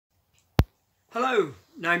Hello,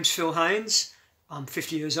 name's Phil Haynes. I'm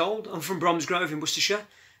 50 years old. I'm from Bromsgrove in Worcestershire.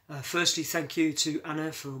 Firstly, thank you to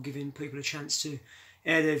Anna for giving people a chance to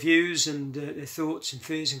air their views and their thoughts and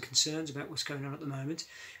fears and concerns about what's going on at the moment.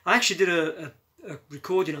 I actually did a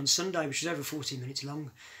recording on Sunday, which is over 40 minutes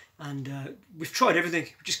long, and we've tried everything.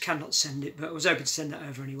 We just cannot send it, but I was hoping to send that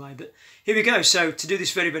over anyway. But here we go. So to do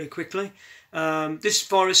this very, very quickly, this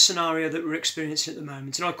virus scenario that we're experiencing at the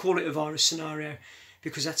moment, and I call it a virus scenario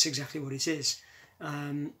because that's exactly what it is.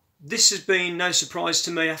 This has been no surprise to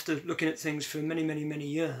me after looking at things for many, many, many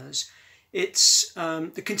years. It's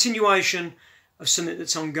the continuation of something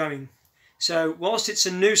that's ongoing. So whilst it's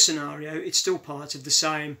a new scenario, it's still part of the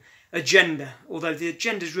same agenda, although the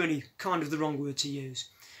agenda is really kind of the wrong word to use.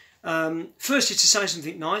 Firstly, to say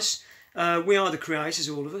something nice, we are the creators,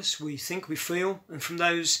 all of us. We think, we feel, and from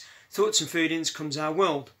those thoughts and feelings comes our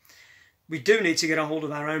world. We do need to get a hold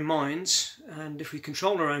of our own minds, and if we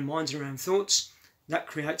control our own minds and our own thoughts, that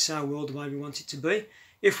creates our world the way we want it to be.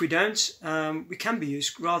 If we don't, we can be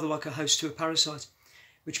used rather like a host to a parasite,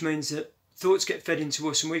 which means that thoughts get fed into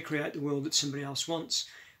us and we create the world that somebody else wants.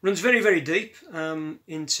 It runs very, very deep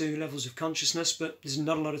into levels of consciousness, but there's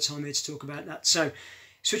not a lot of time here to talk about that. So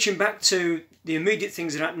switching back to the immediate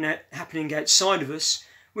things that are happening outside of us,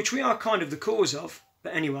 which we are kind of the cause of,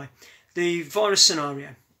 but anyway, the virus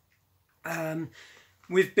scenario.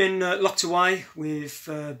 We've been locked away, we've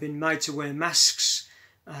been made to wear masks,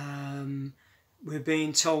 we're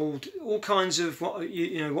being told all kinds of what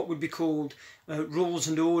would be called rules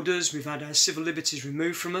and orders. We've had our civil liberties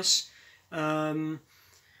removed from us, and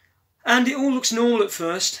it all looks normal at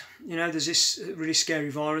first. You know, there's this really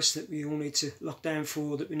scary virus that we all need to lock down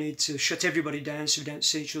for, that we need to shut everybody down so we don't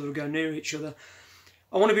see each other or go near each other.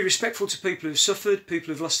 I want to be respectful to people who've suffered, people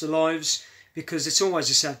who've lost their lives, because it's always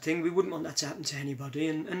a sad thing. We wouldn't want that to happen to anybody,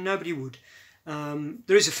 and nobody would.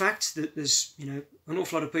 There is a fact that there's an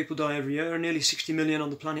awful lot of people die every year, nearly 60 million on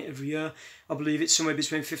the planet every year. I believe it's somewhere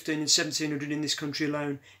between 15 and 1700 in this country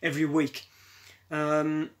alone every week.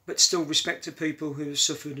 But still respect to people who have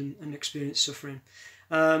suffered and experienced suffering.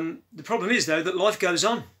 The problem is, though, that life goes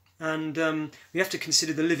on, and we have to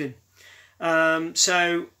consider the living.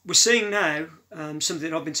 So we're seeing now something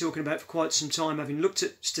that I've been talking about for quite some time, having looked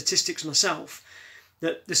at statistics myself,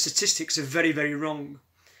 that the statistics are very, very wrong.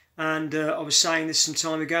 And I was saying this some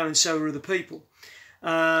time ago, and so are other people.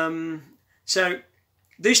 So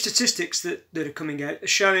these statistics that are coming out are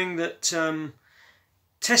showing that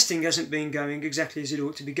testing hasn't been going exactly as it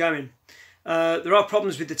ought to be going. There are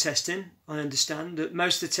problems with the testing. I understand that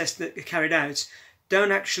most of the tests that are carried out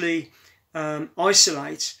don't actually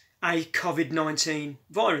isolate a COVID-19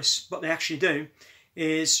 virus. What they actually do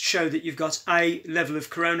is show that you've got a level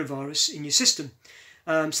of coronavirus in your system.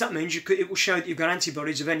 So that means it will show that you've got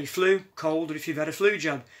antibodies of any flu, cold, or if you've had a flu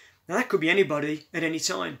jab. Now that could be anybody at any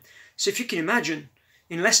time. So if you can imagine,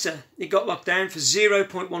 in Leicester, it got locked down for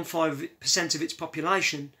 0.15% of its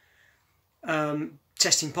population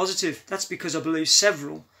testing positive. That's because I believe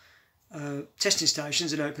several testing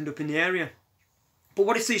stations had opened up in the area. But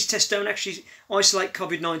what if these tests don't actually isolate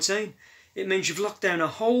COVID-19? It means you've locked down a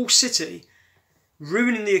whole city,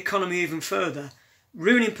 ruining the economy even further,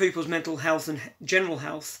 ruining people's mental health and general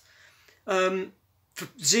health, for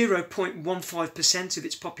 0.15% of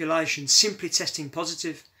its population simply testing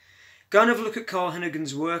positive. Go and have a look at Carl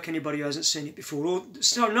Hennigan's work, anybody who hasn't seen it before. Or,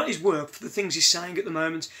 sorry, not his work, for the things he's saying at the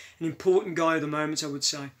moment. An important guy at the moment, I would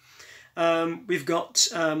say. We've got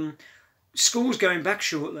schools going back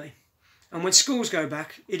shortly. And when schools go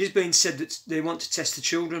back, it is being said that they want to test the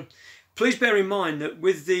children. Please bear in mind that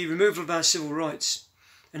with the removal of our civil rights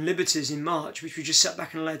and liberties in March, which we just sat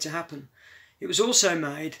back and allowed to happen, it was also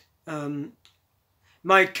made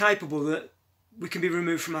capable that we can be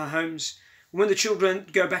removed from our homes. When the children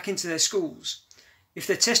go back into their schools, if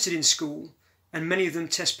they're tested in school, and many of them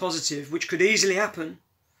test positive, which could easily happen,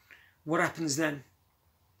 what happens then?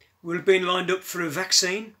 We'll have been lined up for a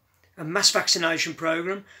vaccine, a mass vaccination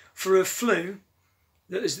programme, for a flu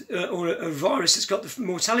that is, or a virus that's got the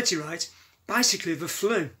mortality rate basically of a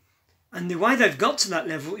flu. And the way they've got to that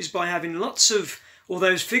level is by having lots of all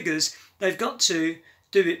those figures. They've got to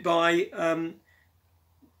do it by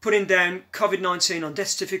putting down COVID-19 on death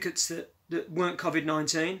certificates that weren't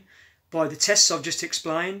COVID-19, by the tests I've just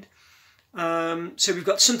explained. So we've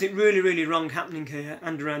got something really, really wrong happening here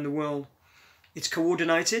and around the world. It's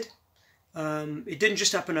coordinated. It didn't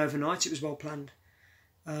just happen overnight, it was well planned.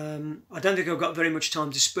 I don't think I've got very much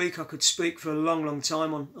time to speak. I could speak for a long, long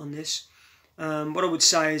time on this. What I would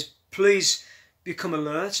say is please become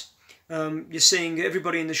alert. You're seeing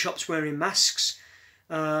everybody in the shops wearing masks.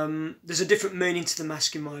 There's a different meaning to the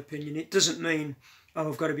mask in my opinion. It doesn't mean oh,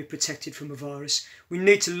 I've got to be protected from a virus. We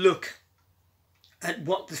need to look at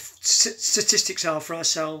what the statistics are for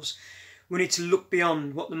ourselves. We need to look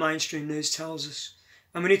beyond what the mainstream news tells us.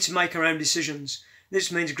 And we need to make our own decisions.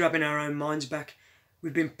 This means grabbing our own minds back.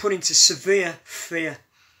 We've been put into severe fear.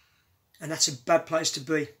 And that's a bad place to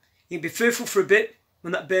be. You can be fearful for a bit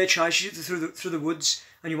when that bear chases you through the woods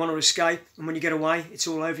and you want to escape. And when you get away, it's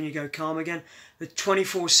all over and you go calm again. The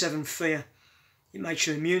 24/7 fear. It makes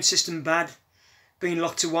your immune system bad. Being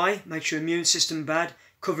locked away makes your immune system bad.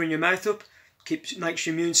 Covering your mouth up makes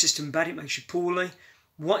your immune system bad. It makes you poorly.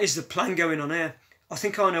 What is the plan going on here? I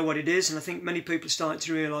think I know what it is, and I think many people are starting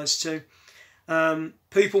to realise too. Last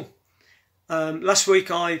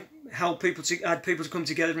week I had people to come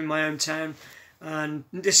together in my hometown, and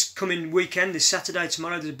this coming weekend, this Saturday,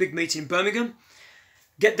 tomorrow, there's a big meeting in Birmingham.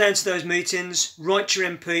 Get down to those meetings, write to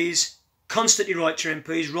your MPs, constantly write to your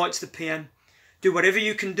MPs, write to the PM. Do whatever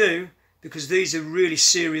you can do, because these are really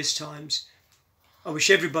serious times. I wish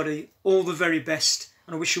everybody all the very best,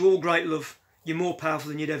 and I wish you all great love. You're more powerful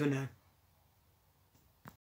than you'd ever know.